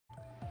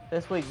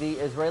This week, the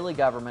Israeli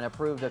government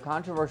approved a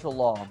controversial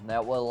law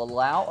that will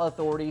allow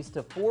authorities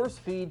to force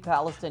feed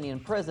Palestinian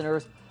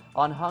prisoners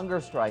on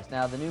hunger strikes.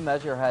 Now, the new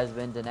measure has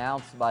been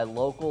denounced by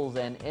locals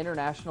and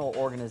international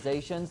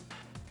organizations.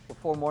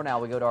 For more now,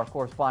 we go to our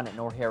correspondent,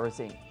 Noor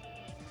Harazeen.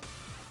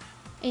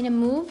 In a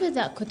move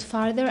that could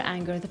further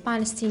anger the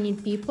Palestinian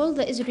people,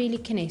 the Israeli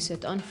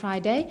Knesset on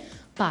Friday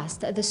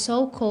passed the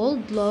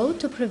so-called law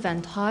to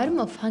prevent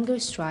harm of hunger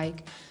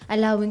strike,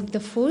 allowing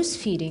the force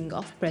feeding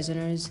of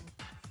prisoners.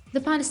 The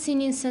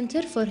Palestinian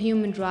Center for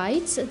Human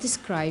Rights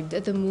described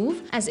the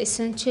move as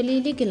essentially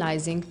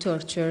legalizing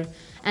torture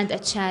and a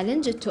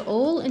challenge to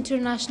all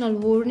international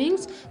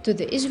warnings to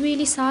the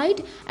Israeli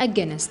side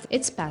against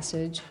its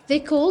passage. They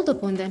called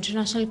upon the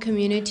international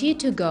community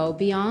to go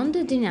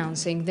beyond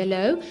denouncing the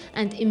law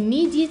and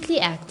immediately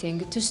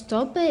acting to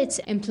stop its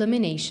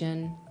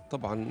implementation.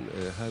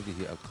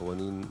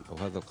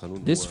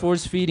 This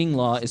force-feeding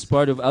law is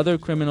part of other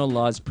criminal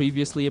laws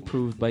previously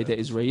approved by the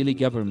Israeli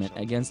government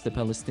against the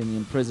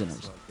Palestinian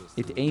prisoners.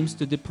 It aims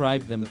to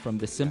deprive them from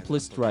the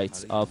simplest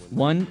rights of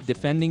 1.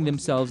 Defending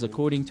themselves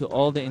according to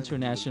all the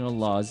international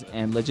laws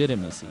and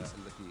legitimacies.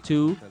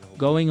 2.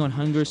 Going on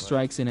hunger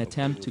strikes in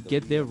attempt to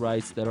get their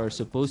rights that are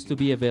supposed to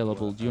be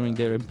available during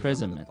their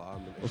imprisonment.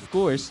 Of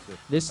course,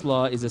 this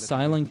law is a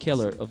silent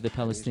killer of the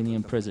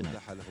Palestinian prisoner.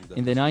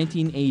 In the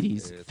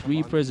 1980s,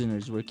 3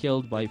 prisoners were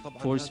killed by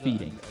force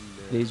feeding.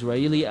 The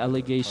Israeli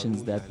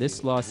allegations that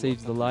this law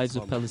saves the lives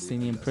of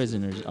Palestinian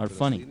prisoners are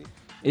funny.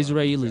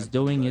 Israel is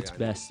doing its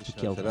best to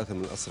kill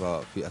them.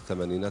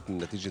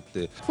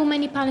 For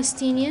many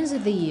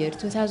Palestinians, the year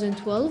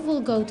 2012 will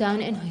go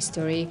down in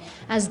history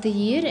as the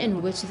year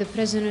in which the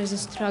prisoners'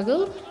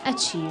 struggle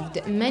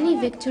achieved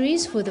many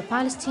victories for the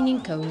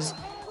Palestinian cause.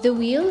 The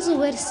wheels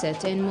were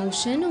set in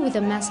motion with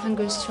a mass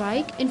hunger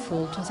strike in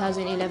fall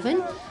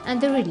 2011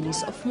 and the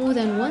release of more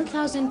than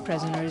 1,000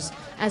 prisoners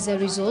as a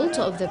result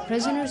of the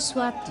prisoner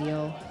swap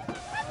deal.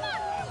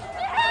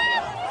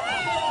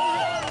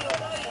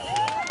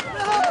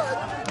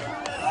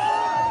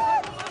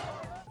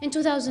 In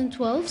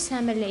 2012,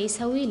 Samer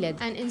al-Isawi led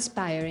an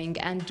inspiring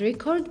and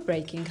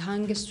record-breaking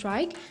hunger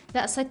strike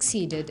that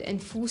succeeded in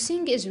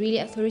forcing Israeli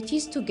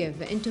authorities to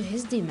give in to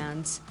his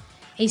demands.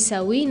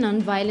 Isawi's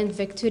non-violent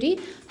victory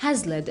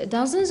has led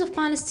dozens of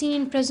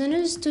Palestinian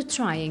prisoners to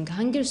trying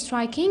hunger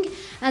striking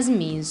as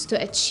means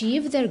to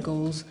achieve their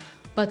goals.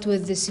 But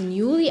with this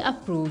newly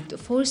approved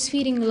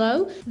force-feeding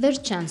law, their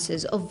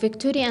chances of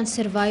victory and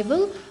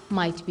survival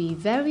might be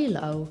very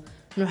low.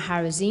 Noor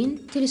Harazeen,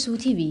 teleSUR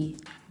TV,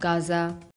 Gaza.